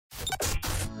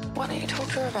Why don't you talk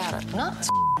to her about it? Nuts.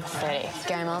 30.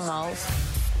 Game on, moles.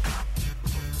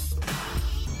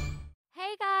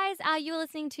 Hey guys, you're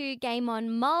listening to Game on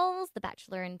Moles, the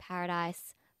Bachelor in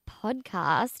Paradise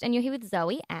podcast, and you're here with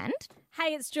Zoe and...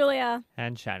 Hey, it's Julia.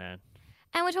 And Shannon.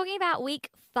 And we're talking about week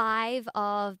 5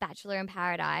 of Bachelor in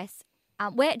Paradise,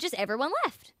 where just everyone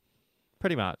left.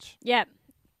 Pretty much. Yep.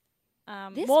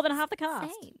 This More than was half the cast.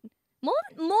 insane. More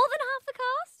than half the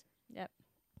cast? Yep.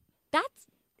 That's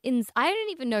I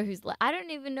don't even know who's I don't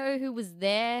even know who was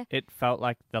there. It felt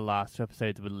like the last two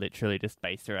episodes were literally just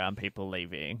based around people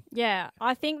leaving. Yeah,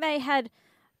 I think they had...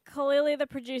 Clearly the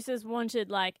producers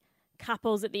wanted, like,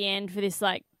 couples at the end for this,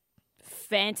 like,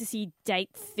 fantasy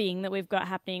date thing that we've got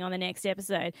happening on the next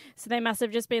episode. So they must have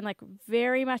just been, like,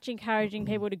 very much encouraging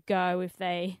people to go if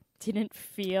they didn't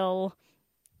feel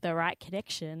the right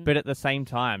connection. But at the same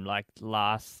time, like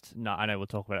I know we'll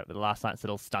talk about it, but last night's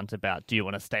little stunt about do you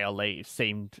want to stay or leave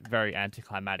seemed very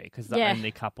anticlimactic because the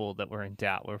only couple that were in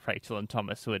doubt were Rachel and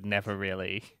Thomas, who had never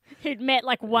really... Who'd met,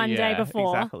 like, one day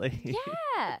before. Exactly.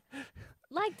 Yeah.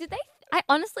 Like, did they... I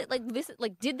honestly,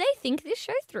 did they think this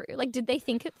show through? Like, did they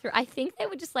think it through? I think they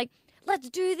were just like, let's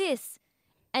do this.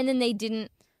 And then they didn't,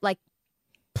 like,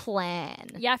 plan.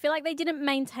 Yeah, I feel like they didn't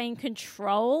maintain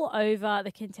control over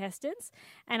the contestants.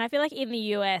 And I feel like in the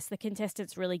US, the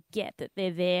contestants really get that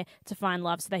they're there to find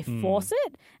love, so they force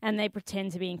it and they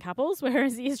pretend to be in couples,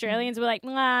 whereas the Australians were like,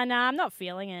 nah, I'm not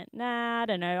feeling it. Nah, I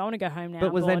don't know. I want to go home now.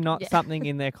 But was there bored. not something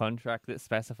in their contract that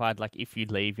specified, like, if you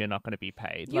leave, you're not going to be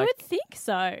paid? You would think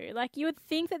so. Like, you would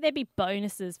think that there'd be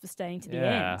bonuses for staying to the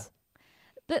end.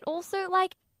 But also,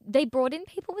 like, they brought in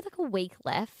people with, like, a week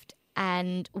left.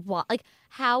 And what, like,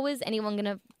 how is anyone going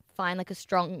to find, like, a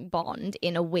strong bond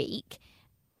in a week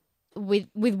with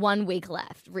 1 week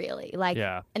left, really? Like,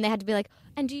 and they had to be like,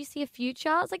 and do you see a future?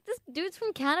 I was like, this dude's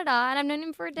from Canada and I've known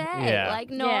him for a day. Yeah. Like,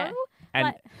 no. Yeah.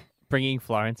 And bringing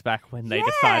Florence back when they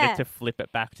decided to flip it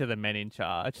back to the men in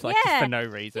charge, like, just for no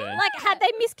reason. Like, had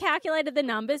they miscalculated the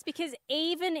numbers? Because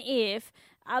even if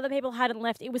other people hadn't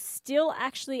left, it was still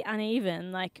actually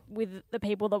uneven, like, with the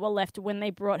people that were left when they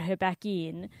brought her back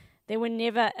in. There were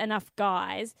never enough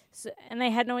guys, and they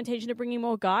had no intention of bringing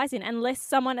more guys in, unless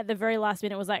someone at the very last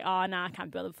minute was like, oh, nah, I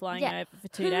can't be bothered flying over for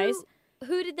 2 days.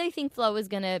 Who did they think Flo was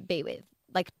going to be with?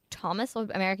 Like, Thomas or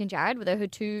American Jared? Were there her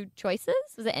two choices?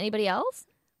 Was there anybody else?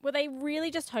 Were they really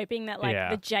just hoping that, like,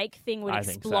 the Jake thing would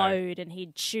explode and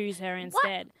he'd choose her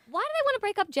instead? Why do they want to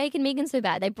break up Jake and Megan so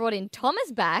bad? They brought in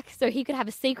Thomas back so he could have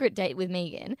a secret date with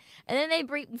Megan, and then they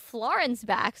bring Florence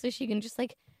back so she can just,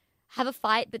 like, have a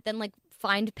fight, but then, like,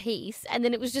 find peace, and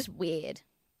then it was just weird.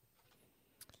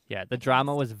 Yeah, the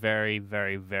drama was very,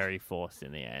 very, very forced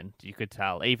in the end. You could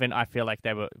tell. Even I feel like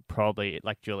they were probably,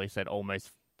 like Julie said, almost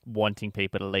wanting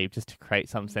people to leave just to create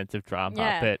some sense of drama.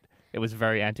 Yeah. But it was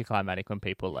very anticlimactic when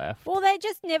people left. Well, they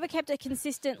just never kept it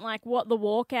consistent, like, what the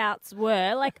walkouts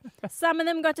were. Like, some of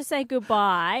them got to say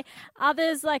goodbye.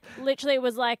 Others, like, literally it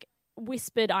was, like,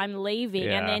 whispered, I'm leaving,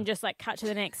 and then just, like, cut to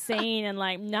the next scene and,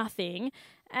 like, nothing.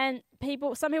 And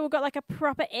some people got, like, a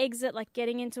proper exit, like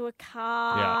getting into a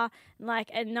car,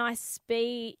 like a nice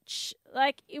speech.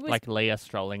 Like, it was... Like Leah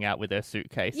strolling out with her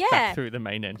suitcase Yeah. back through the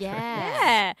main entrance.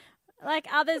 Yeah. Like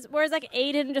others, whereas, like,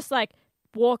 Eden just, like,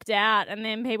 walked out, and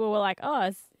then people were like,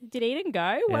 oh, did Eden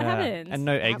go? What happened? And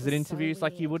no exit was so interviews.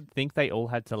 Like, you weird. would think they all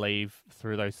had to leave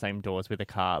through those same doors with a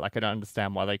car. Like, I don't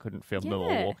understand why they couldn't film them all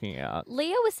Yeah. walking out.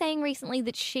 Leah was saying recently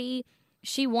that she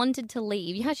wanted to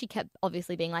leave. You know how she kept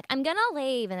obviously being like, I'm going to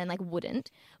leave, and then, like, wouldn't.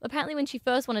 Apparently when she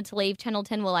first wanted to leave, Channel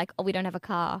 10 were like, oh, we don't have a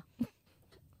car.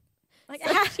 Like,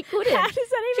 So she couldn't. How does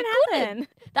that even happen?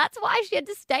 That's why she had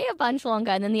to stay a bunch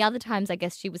longer. And then the other times, I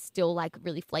guess she was still, like,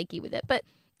 really flaky with it. But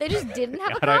they just didn't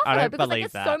have a car for I her don't because, like,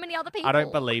 believe there's that. so many other people. I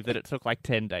don't believe that it took like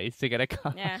 10 days to get a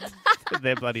car Yeah. to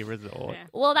their bloody resort. Yeah.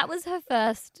 Well, that was her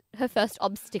first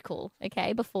obstacle,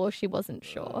 okay, before she wasn't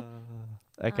sure.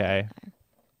 Okay.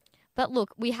 But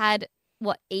look, we had,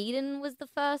 Eden was the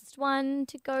first one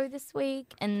to go this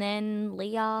week, and then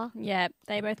Leah. Yeah,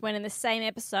 they both went in the same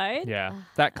episode. Yeah.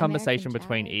 That conversation American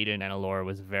between Jared. Eden and Alora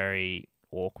was very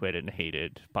awkward and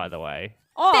heated, by the way.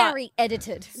 Oh, Very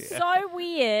edited. so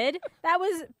weird. That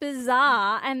was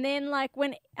bizarre. And then, like,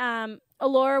 when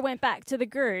Alora went back to the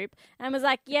group and was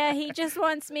like, yeah, he just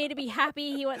wants me to be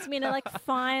happy. He wants me to, like,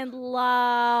 find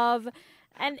love.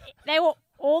 And they were...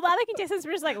 All the other contestants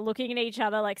were just, like, looking at each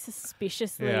other, like,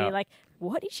 suspiciously. Yeah. Like,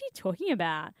 what is she talking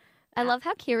about? I love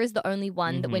how Kira's the only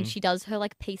one that when she does her,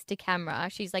 like, piece to camera,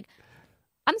 she's like,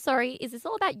 I'm sorry, is this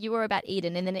all about you or about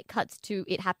Eden? And then it cuts to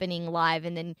it happening live,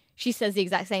 and then she says the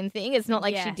exact same thing. It's not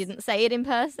like she Yes. didn't say it in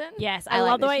person. Yes, I I like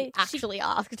love the that way she actually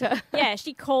asked her. yeah,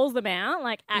 she calls them out,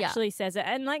 like Yeah. actually says it,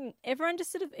 and like everyone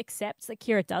just sort of accepts that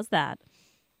Kira does that.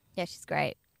 Yeah, she's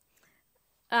great.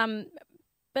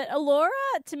 But Alora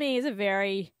to me is a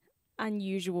very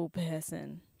unusual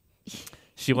person.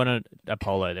 She wanted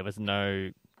Apollo. There was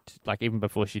no, like, even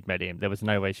before she'd met him, there was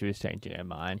no way she was changing her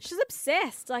mind. She's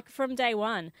obsessed, like from day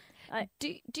one. Do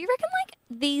you reckon like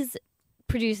these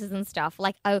producers and stuff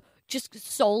like are just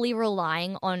solely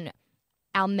relying on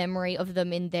our memory of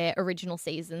them in their original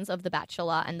seasons of The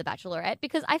Bachelor and The Bachelorette?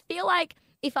 Because I feel like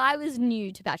if I was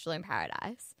new to Bachelor in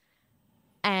Paradise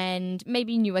and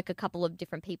maybe knew like a couple of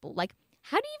different people, like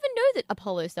how do you even know that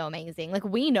Apollo's so amazing? Like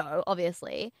we know,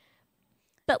 obviously,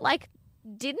 but like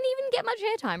didn't even get much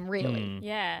airtime, really.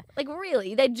 Yeah. Like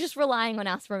really, they're just relying on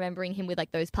us remembering him with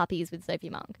like those puppies with Sophie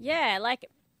Monk. Yeah, like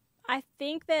I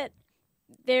think that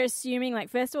they're assuming, like,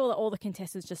 first of all the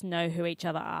contestants just know who each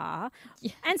other are.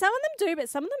 Yeah. And some of them do, but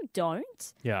some of them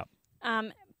don't. Yeah.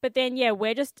 But then, yeah,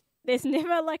 there's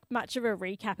never, like, much of a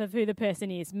recap of who the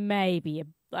person is. Maybe,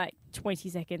 like, 20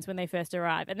 seconds when they first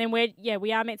arrive. And then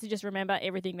we are meant to just remember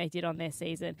everything they did on their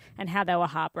season and how they were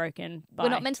heartbroken by We're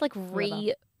not meant to like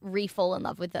whoever. re-fall in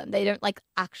love with them. They don't like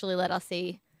actually let us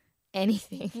see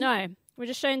anything. No, we're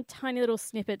just shown tiny little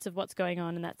snippets of what's going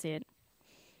on and that's it.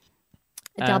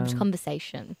 A dubbed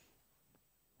conversation.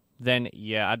 Then,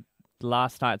 yeah,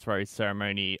 last night's rose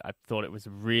ceremony, I thought it was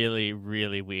really,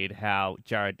 really weird how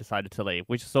Jared decided to leave,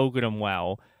 which is all good and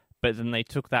well. But then they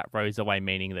took that rose away,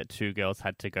 meaning that two girls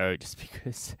had to go just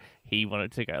because he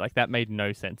wanted to go. Like, that made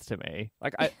no sense to me.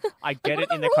 Like, I get what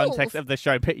it are in the the context rules? of the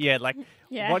show, but yeah, like,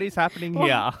 Yeah. what is happening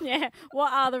Well, here? yeah.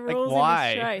 What are the rules why?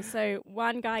 in the show? So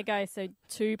one guy goes, so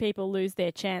two people lose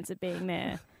their chance at being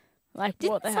there. Like,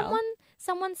 what the Didn't hell?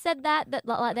 someone said that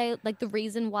like they like the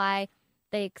reason why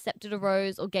they accepted a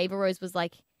rose or gave a rose was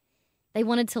like they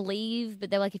wanted to leave,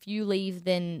 but they're like if you leave,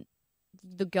 then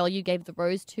the girl you gave the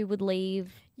rose to would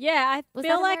leave. Yeah, I Was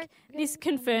feel that like American? this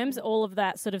confirms all of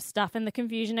that sort of stuff and the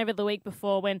confusion over the week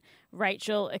before when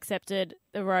Rachel accepted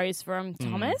the rose from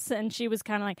Thomas and she was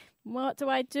kind of like, what do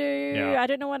I do? Yeah. I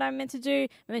don't know what I'm meant to do.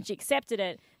 And then she accepted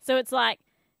it. So it's like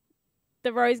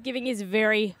the rose giving is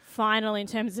very final in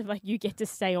terms of like you get to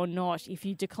stay or not. If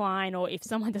you decline or if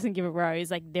someone doesn't give a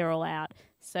rose, like they're all out.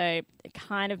 So it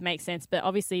kind of makes sense. But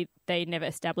obviously they never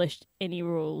established any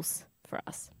rules for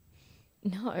us.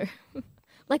 No.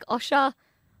 Like Osha,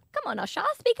 come on Osha,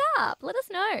 speak up. Let us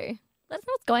know. Let us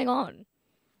know what's going on.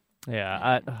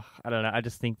 Yeah, I don't know. I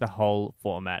just think the whole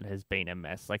format has been a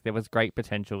mess. Like, there was great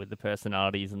potential with the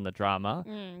personalities and the drama,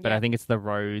 but I think it's the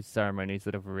rose ceremonies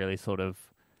that have really sort of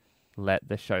let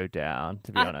the show down,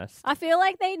 to be honest. I feel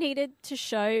like they needed to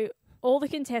show all the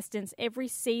contestants every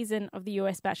season of the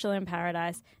US Bachelor in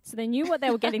Paradise so they knew what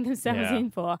they were getting themselves Yeah.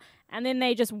 in for, and then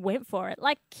they just went for it.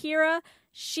 Like Kira,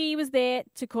 she was there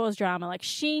to cause drama. Like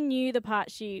she knew the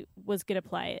part she was going to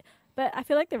play. But I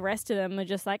feel like the rest of them were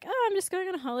just like, oh, I'm just going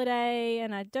on a holiday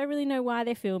and I don't really know why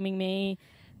they're filming me.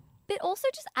 But also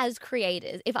just as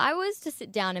creators, if I was to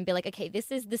sit down and be like, okay,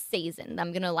 this is the season.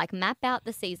 I'm going to like map out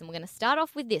the season. We're going to start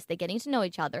off with this. They're getting to know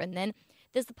each other. And then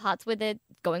there's the parts where they're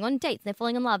going on dates. They're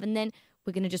falling in love. And then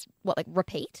we're going to just,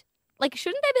 repeat? Like,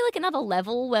 shouldn't there be like another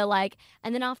level where like,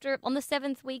 and then after on the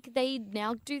 7th week, they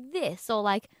now do this? Or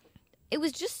like, it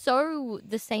was just so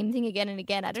the same thing again and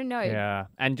again. I don't know. Yeah,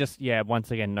 and just once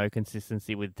again, no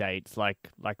consistency with dates. Like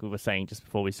we were saying just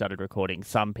before we started recording,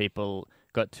 some people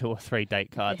got 2 or 3 date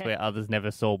cards Yeah. where others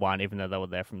never saw one, even though they were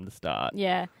there from the start.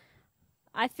 Yeah.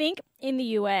 I think in the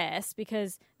US,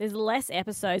 because there's less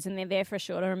episodes and they're there for a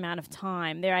shorter amount of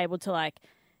time, they're able to like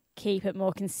keep it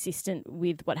more consistent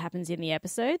with what happens in the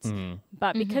episodes.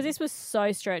 But because this was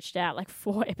so stretched out, like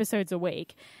 4 episodes a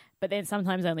week, but then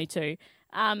sometimes only 2,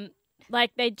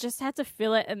 like they just had to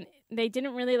fill it and they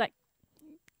didn't really like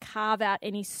carve out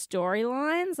any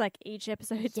storylines. Like each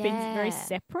episode's been very Yeah.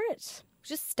 separate.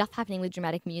 Just stuff happening with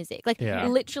dramatic music. Like Yeah.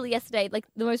 literally yesterday, like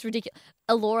the most ridiculous.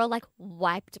 Alora like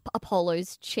wiped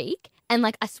Apollo's cheek, and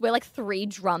like I swear, like 3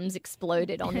 drums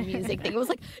exploded on the music thing. It was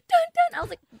like dun dun. I was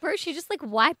like, bro, she just like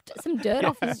wiped some dirt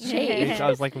off his cheek. Which I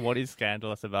was like, what is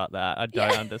scandalous about that? I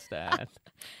don't understand.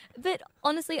 But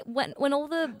honestly, when all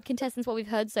the contestants, what we've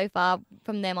heard so far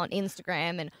from them on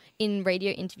Instagram and in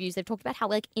radio interviews, they've talked about how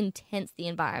like intense the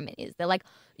environment is. They're like,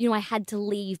 I had to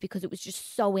leave because it was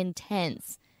just so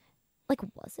intense. Like,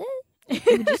 was it?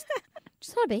 You were just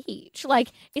on a beach. Like,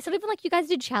 it's not even like you guys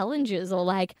did challenges or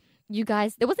like you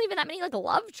guys. There wasn't even that many like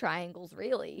love triangles,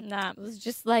 really. Nah. It was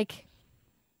just like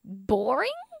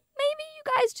boring. Maybe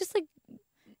you guys just like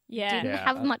Yeah. didn't Yeah.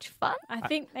 have much fun. I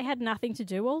think they had nothing to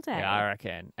do all day. Yeah, I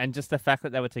reckon. And just the fact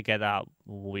that they were together,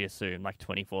 we assume, like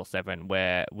 24/7,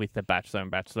 where with the Bachelor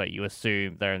and Bachelorette, you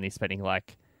assume they're only spending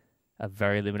like a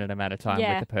very limited amount of time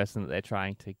Yeah. with the person that they're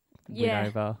trying to Yeah. win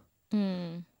over.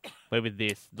 Mm. But with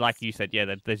this, like you said,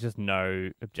 there's just no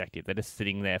objective. They're just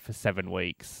sitting there for 7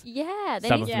 weeks. Yeah, they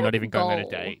Some need of to them have not a even going on a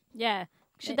goal. date. Yeah.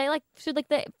 Should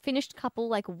the finished couple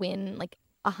like win like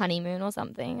a honeymoon or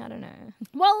something? I don't know.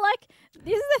 Well, like,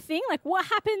 this is the thing. Like, what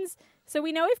happens? So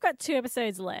we know we've got 2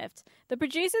 episodes left. The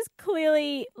producers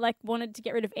clearly, like, wanted to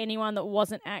get rid of anyone that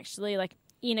wasn't actually, like,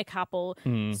 in a couple.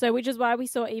 So which is why we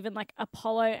saw even, like,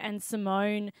 Apollo and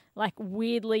Simone, like,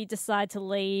 weirdly decide to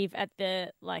leave at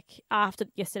the, like, after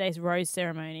yesterday's rose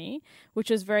ceremony, which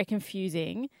was very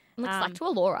confusing. Like stuck to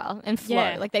Alora and Flo.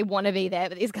 yeah. Like they want to be there,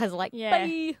 but these guys are like, Yeah.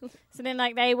 bye. So then,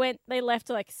 like, they left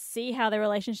to, like, see how their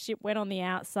relationship went on the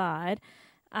outside.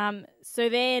 So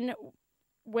then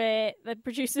where the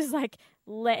producers, like,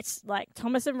 let, like,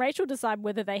 Thomas and Rachel decide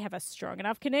whether they have a strong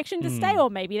enough connection to stay or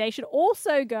maybe they should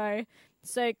also go.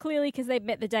 So clearly, because they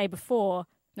met the day before,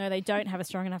 no, they don't have a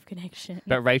strong enough connection.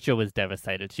 But Rachel was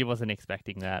devastated. She wasn't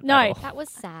expecting that. No. at all. That was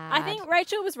sad. I think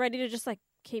Rachel was ready to just, like,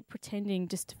 keep pretending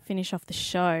just to finish off the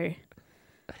show.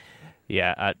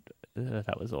 Yeah,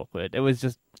 that was awkward. It was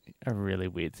just a really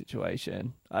weird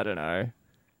situation. I don't know.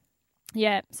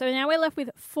 Yeah, so now we're left with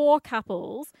 4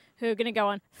 couples who are going to go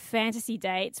on fantasy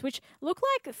dates, which look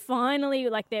like finally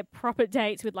like they're proper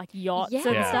dates with like yachts and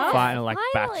Yeah. stuff. Final like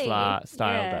Finally. Bachelor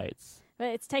style Yeah. dates. But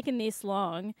it's taken this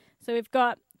long. So we've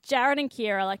got Jared and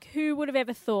Kira. Like, who would have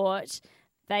ever thought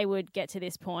they would get to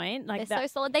this point? Like, they're so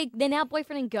solid. They're now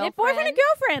boyfriend and they're girlfriend. boyfriend and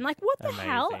girlfriend. Like, what the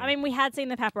hell? Amazing. I mean, we had seen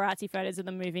the paparazzi photos of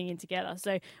them moving in together,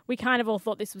 so we kind of all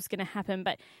thought this was going to happen.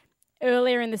 But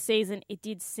earlier in the season, it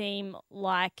did seem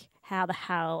like, how the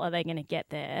hell are they going to get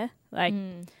there? Like,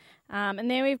 and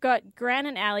then we've got Grant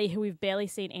and Ali, who we've barely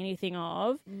seen anything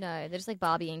of. No, they're just like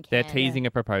Barbie and Ken. They're teasing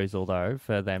a proposal though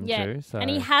for them Yeah, too. So and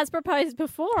he has proposed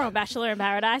before on Bachelor in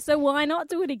Paradise, so why not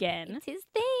do it again? It's his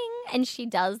thing, and she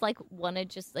does like want to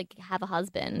just like have a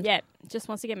husband. Yeah, just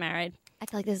wants to get married. I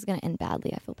feel like this is going to end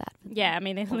badly. I feel bad for them Yeah, I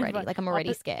mean, they live already. on Like I'm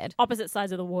already scared. opposite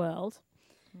sides of the world.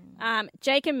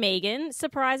 Jake and Megan,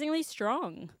 surprisingly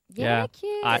strong. Yeah,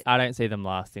 cute. I don't see them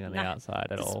lasting on the No. outside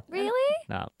at all. Really?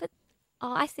 No.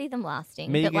 Oh, I see them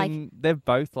lasting. Megan, But like, they've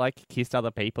both like kissed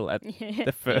other people at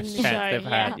the first In the chance show, they've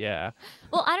had. Yeah.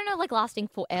 well, I don't know, like lasting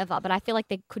forever, but I feel like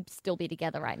they could still be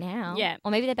together right now. Yeah. Or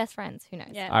maybe they're best friends. Who knows?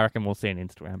 Yeah. I reckon we'll see an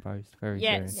Instagram post very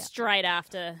Yeah, soon. straight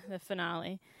after the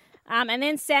finale. And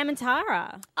then Sam and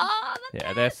Tara. Oh,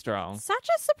 Yeah, they're strong, Such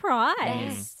a surprise.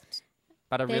 best.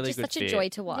 but a They're really just good such fit. a joy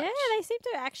to watch. Yeah, they seem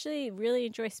to actually really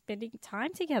enjoy spending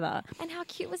time together. And how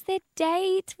cute was their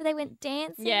date where they went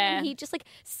dancing? Yeah. And he just like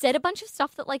said a bunch of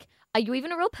stuff that like, are you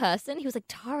even a real person? He was like,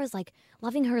 Tara's like,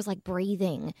 loving her is like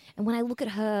breathing. And when I look at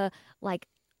her, like,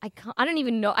 I don't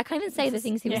even know. I can't even say the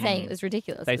things he was Yeah. saying. It was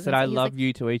ridiculous. They It was- said, "I he was love like,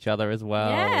 you" to each other as well.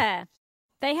 Yeah.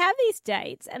 They have these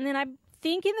dates, and then I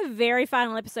think in the very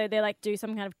final episode, they like do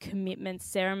some kind of commitment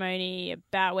ceremony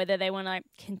about whether they want to like,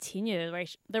 continue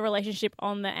the relationship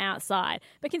on the outside.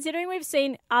 But considering we've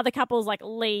seen other couples like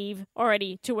leave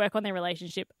already to work on their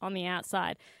relationship on the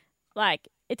outside, like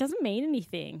it doesn't mean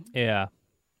anything. Yeah.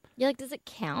 You're like, does it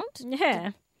count?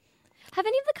 Yeah. Have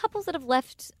any of the couples that have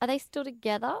left, are they still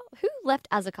together? Who left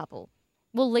as a couple?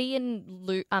 Well, Lee and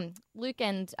Luke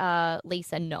and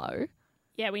Lisa, no.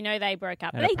 Yeah, we know they broke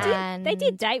up. And But they apparently-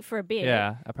 did date for a bit.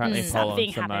 Yeah. Apparently, Paul Something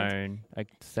and Simone happened. are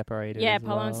separated. Yeah, as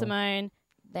Paul and well. Simone.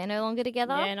 They're no longer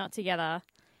together. Yeah, not together.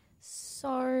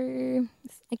 So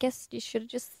I guess you should have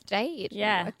just stayed. and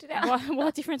Yeah. worked it out.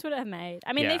 What difference would it have made?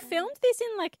 I mean, Yeah. they filmed this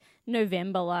in like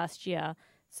November last year,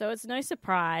 so it's no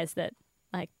surprise that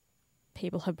like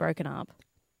people have broken up.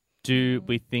 Do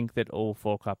we think that all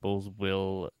 4 couples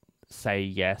will say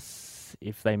yes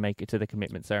if they make it to the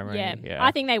commitment ceremony? Yeah,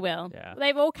 I think they will. Yeah.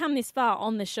 They've all come this far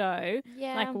on the show.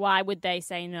 Yeah. Like, why would they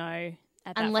say no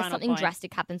at that Unless final something point?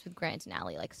 drastic happens with Grant and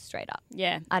Ali, like straight up.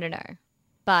 Yeah, I don't know.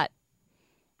 But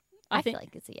I think feel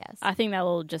like it's a yes. I think they'll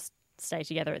all just stay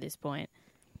together at this point.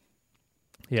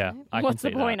 Yeah. I What's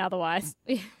can the see point that. otherwise?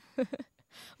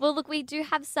 Well, look, we do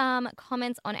have some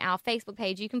comments on our Facebook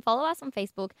page. You can follow us on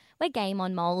Facebook. We're Game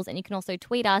on Moles, and you can also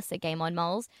tweet us at Game on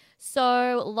Moles.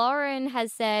 So Lauren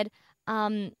has said,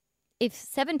 if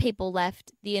 7 people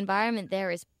left, the environment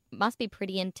there must be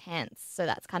pretty intense. So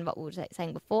that's kind of what we were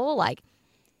saying before. Like,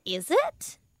 is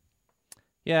it?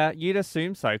 Yeah, you'd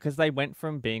assume so because they went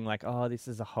from being like, "Oh, this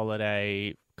is a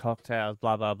holiday, cocktails,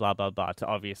 blah blah blah blah blah," to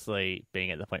obviously being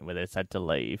at the point where they had to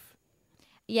leave.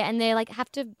 Yeah, and they like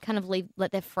have to kind of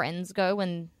let their friends go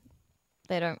when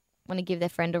they don't want to give their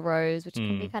friend a rose, which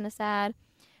can be kind of sad.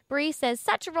 Bree says,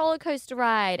 such a roller coaster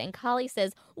ride. And Carly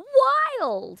says,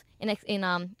 wild in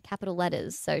capital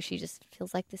letters. So she just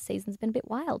feels like this season's been a bit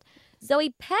wild.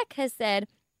 Zoe Peck has said,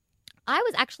 I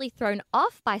was actually thrown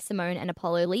off by Simone and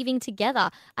Apollo leaving together.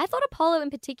 I thought Apollo in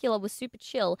particular was super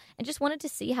chill and just wanted to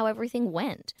see how everything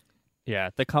went.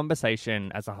 Yeah, the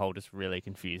conversation as a whole just really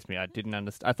confused me. I didn't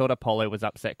understand. I thought Apollo was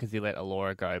upset because he let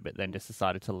Alora go, but then just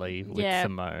decided to leave with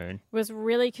Simone. It was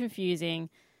really confusing.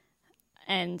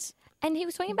 And he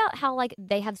was talking about how, like,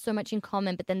 they have so much in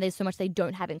common, but then there's so much they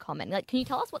don't have in common. Like, can you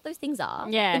tell us what those things are?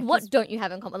 Yeah. Like, what don't you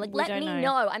have in common? Like, let me don't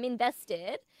know. I'm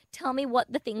invested. Tell me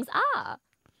what the things are.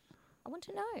 I want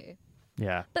to know.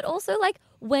 Yeah. But also, like,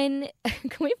 when...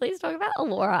 can we please talk about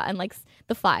Alora and, like,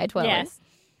 the fire twirling? Yes.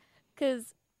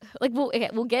 Because, like, we'll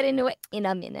get into it in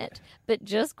a minute. But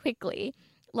just quickly,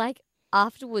 like,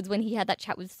 afterwards when he had that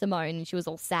chat with Simone and she was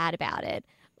all sad about it,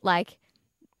 like,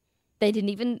 they didn't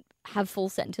even have full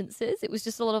sentences. It was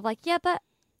just a lot of, like, yeah, but...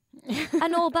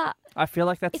 and all but... I feel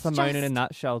like that's It's Simone in a just-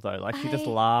 nutshell, though. Like, she just I-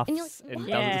 laughs and and, you're like,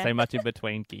 what? doesn't Yeah. say much in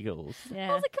between giggles. I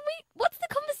yeah. was like, what's the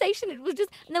conversation? It was just,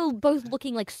 and they were both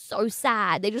looking like so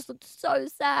sad. They just looked so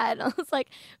sad. I was like,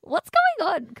 what's going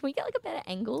on? Can we get like a better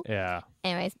angle? Yeah.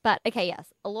 Anyways, but okay,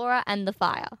 yes. Alora and the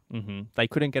fire. They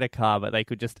couldn't get a car, but they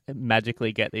could just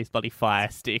magically get these bloody fire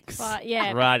sticks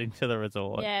Yeah. right into the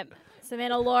resort. Yeah. So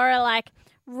then Alora, like,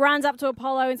 runs up to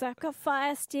Apollo and is like, I've got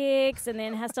fire sticks, and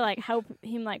then has to, like, help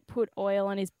him, like, put oil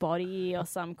on his body or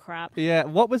some crap. Yeah,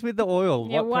 what was with the oil?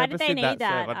 Yeah, what why did purpose they need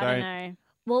that? serve? I don't know.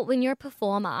 Well, when you're a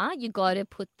performer, you got to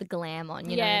put the glam on.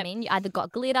 You know what Yeah. I mean? You either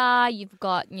got glitter, you've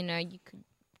got, you could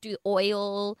do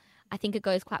oil. I think it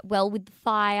goes quite well with the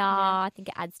fire. I think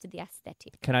it adds to the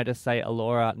aesthetic. Can I just say,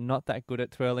 Alora, not that good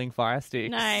at twirling fire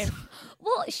sticks. No.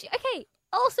 Well, okay.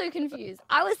 Also confused.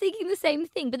 I was thinking the same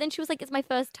thing, but then she was like, it's my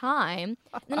first time.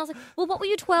 And then I was like, well, what were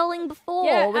you twirling before?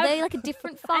 Yeah, were they like a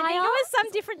different fire? I think it was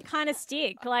some different kind of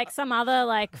stick, like some other,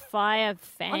 like, fire on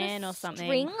fan a or something.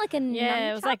 string, like a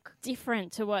Yeah, it was, nunchuck? like,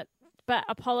 different to what... But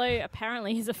Apollo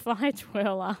apparently is a fire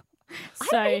twirler. I So,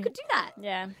 didn't know you could do that.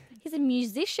 yeah. He's a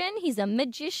musician. He's a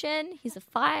magician. He's a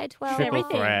fire twirler. Triple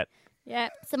Everything. threat. Yeah.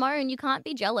 Simone, you can't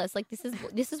be jealous. Like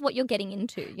this is what you're getting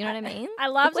into. You know what I mean? I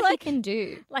loved, Look what like- he can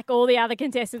do. Like all the other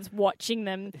contestants watching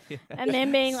them and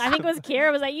then being, I think it was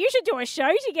Kira was like, you should do a show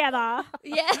together.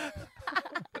 Yeah.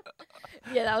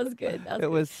 Yeah, that was good. That was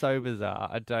It was so bizarre.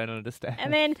 I don't understand.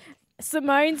 And then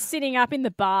Simone's sitting up in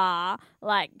the bar,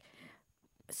 like,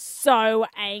 so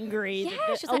angry. Yeah,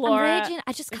 that she's like, I'm Alora raging.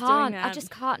 I just is can't. doing I that.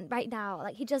 just can't right now.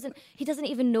 Like he doesn't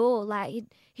even know. Like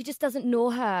he just doesn't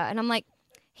know her. And I'm like,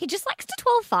 he just likes to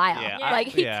twirl fire. yeah, Yeah. Like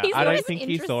he's I not don't even think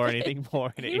he saw interested. anything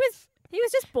more in it. He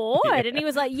was just bored, and he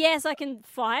was like, "Yes, I can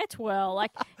fire twirl."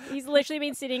 Like he's literally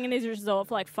been sitting in his resort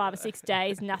for like 5 or 6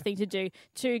 days, nothing to do.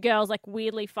 2 girls like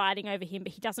weirdly fighting over him,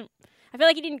 but he doesn't. I feel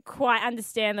like he didn't quite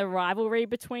understand the rivalry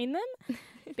between them,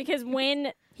 because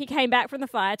when he came back from the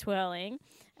fire twirling,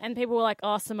 and people were like,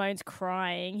 "Oh, Simone's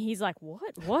crying," he's like,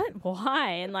 "What? Why?"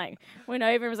 And like went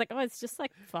over and was like, "Oh, it's just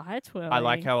like fire twirling." I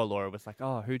like how Alora was like,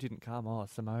 "Oh, who didn't come? Oh,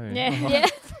 Simone." Yeah. Yeah.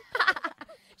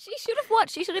 She should have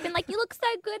watched. She should have been like, you look so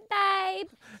good, babe.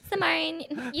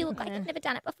 Simone, you look like you've never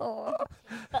done it before.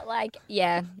 But like,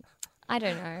 yeah, I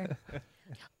don't know.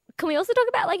 Can we also talk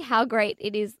about like how great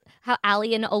it is, how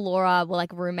Ali and Alora were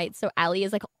like roommates. So Ali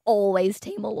is like always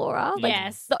team Alora. Like,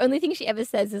 Yes. The only thing she ever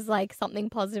says is like something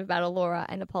positive about Alora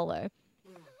and Apollo.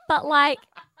 But like,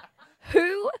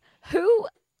 who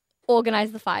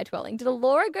organized the fire twirling? Did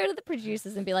Alora go to the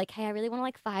producers and be like, hey, I really want to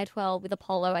like fire twirl with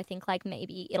Apollo. I think like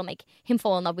maybe it'll make him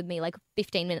fall in love with me like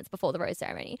 15 minutes before the rose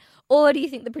ceremony. Or do you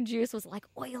think the producer was like,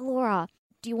 oi, Alora,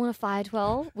 do you want to fire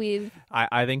twirl with...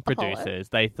 I think Apollo. producers,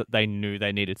 they knew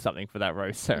they needed something for that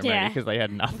rose ceremony Yeah. because they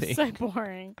had nothing. So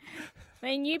boring.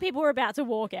 They knew people were about to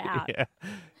walk out.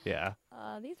 Yeah.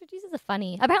 These producers are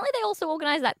funny. Apparently they also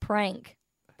organized that prank.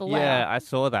 The Yeah, letter. I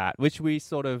saw that, which we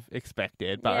sort of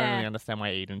expected, but I Yeah. don't really understand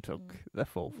why Eden took the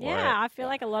fall for Yeah, it. I feel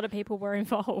like a lot of people were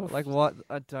involved. Like, what?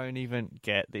 I don't even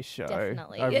get this show.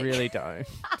 Definitely. I really don't.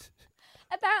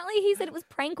 Apparently he said it was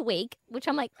prank week, which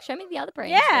I'm like, show me the other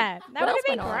pranks. yeah, Like, that what would else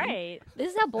have been went on? great.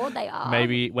 This is how bored they are.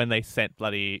 Maybe when they sent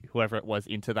bloody whoever it was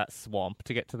into that swamp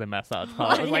to get to the massage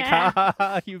parlor, I was like, Yeah. ha, ha,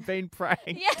 ha, you've been pranked.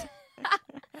 Yeah.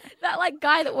 That like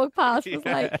guy that walked past was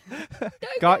like,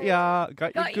 got ya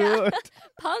Got ya. good.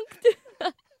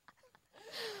 punked.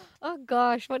 Oh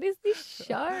gosh, what is this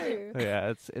show?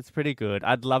 Yeah, it's pretty good.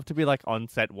 I'd love to be like on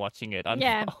set watching it unfold.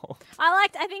 Yeah. I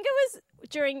think it was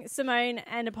during Simone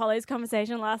and Apollo's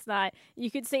conversation last night, you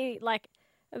could see like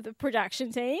of the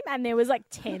production team, and there was like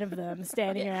 10 of them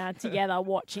standing around together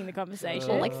watching the conversation.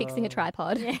 Or like fixing a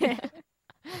tripod. Yeah.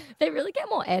 They really get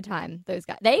more airtime, those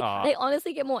guys. They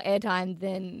honestly get more airtime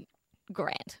than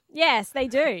Grant. Yes, they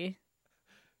do.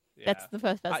 That's the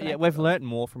first person. Yeah, we've learnt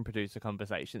more from producer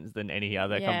conversations than any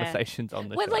other Yeah. conversations on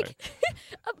the When show. like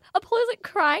Apollo's like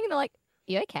crying and they're like,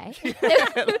 "You okay?"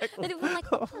 They didn't like,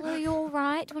 "Apollo, you all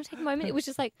right? Do you want to take a moment?" It was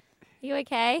just like, "You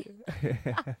okay?"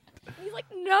 He's like,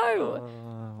 "No,"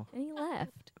 Oh, and he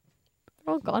left.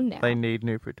 They're all gone now. they need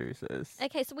new producers.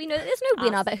 Okay, so we know that there's no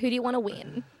winner, but who do you want to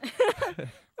win?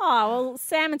 Oh, well,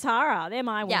 Sam and Tara, they're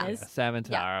my Yeah. winners. Sam and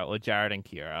Tara or Jared and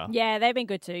Kira. Yeah, they've been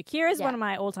good too. Kira's Yeah. one of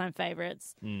my all-time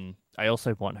favourites. I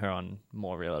also want her on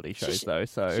more reality shows though.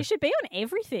 So She should be on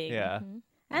everything. yeah,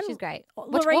 And She's great. What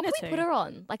Lorena can we too. put her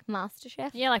on? Like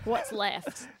MasterChef? Yeah, like what's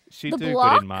left? she's The do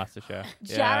Block? good in MasterChef.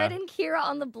 Jared yeah. and Kira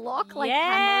on the block, like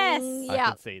Yes! hammering. I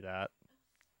Yeah, could see that.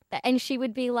 and she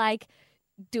would be like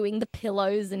doing the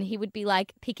pillows, and he would be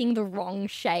like picking the wrong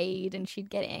shade, and she'd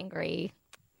get angry.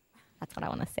 That's what I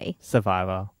want to see.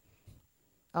 Survivor.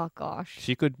 Oh gosh,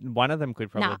 One of them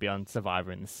could probably Nah. be on Survivor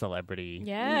and Celebrity.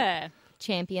 Yeah.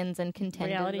 champions and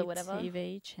contenders Reality or whatever.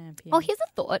 TV champion. Oh, here's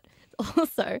a thought.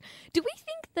 Also, do we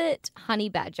think that Honey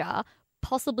Badger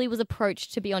possibly was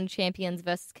approached to be on Champions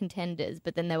versus Contenders,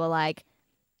 but then they were like,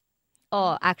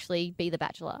 "Oh, actually, be the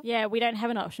Bachelor." Yeah, we don't have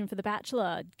an option for The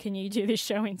Bachelor. Can you do this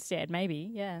show instead?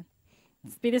 Maybe, yeah.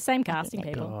 It's be the same casting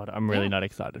maybe. people. God, I'm really not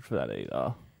excited for that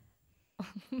either.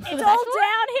 It's all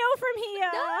downhill from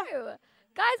here. No.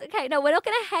 Guys, okay, no, we're not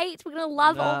going to hate. We're going to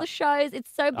love all Nah. the shows. It's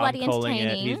so bloody I'm calling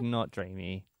entertaining. it. He's not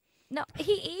dreamy. No,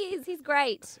 he is. He's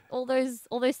great. All those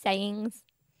sayings.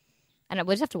 I know,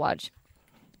 we'll just have to watch.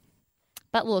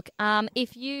 But look,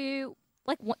 if you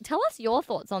tell us your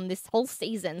thoughts on this whole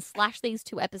season / these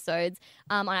 2 episodes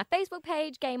on our Facebook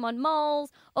page, Game on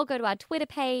Moles, or go to our Twitter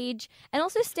page. And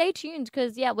also stay tuned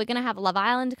because, yeah, we're going to have Love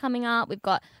Island coming up. We've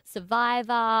got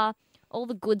Survivor, all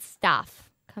the good stuff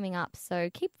coming up. So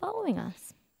keep following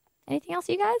us. Anything else,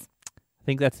 you guys? I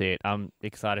think that's it. I'm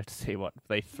excited to see what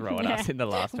they throw at us in the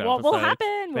last 2 What episodes. will happen?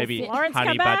 Will Maybe Florence Honey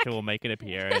come back? Badger will make an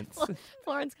appearance.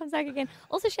 Florence comes back again.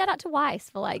 Also, shout out to Weiss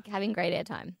for having great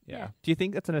airtime. Yeah. Do you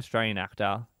think that's an Australian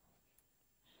actor?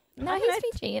 No, he's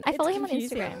Fijian. I It's follow him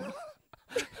confusing. on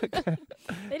Instagram.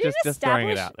 They didn't Just throwing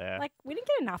it establish, out there. like, we didn't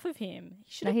get enough of him.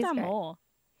 He should No, have he's done great. more.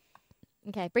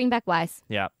 Okay, bring back Weiss.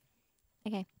 Yeah.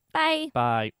 Okay, bye.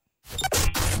 Bye.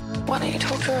 Why don't you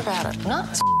talk to her about it?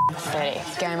 Nuts. Ready.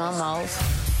 Game on, moles.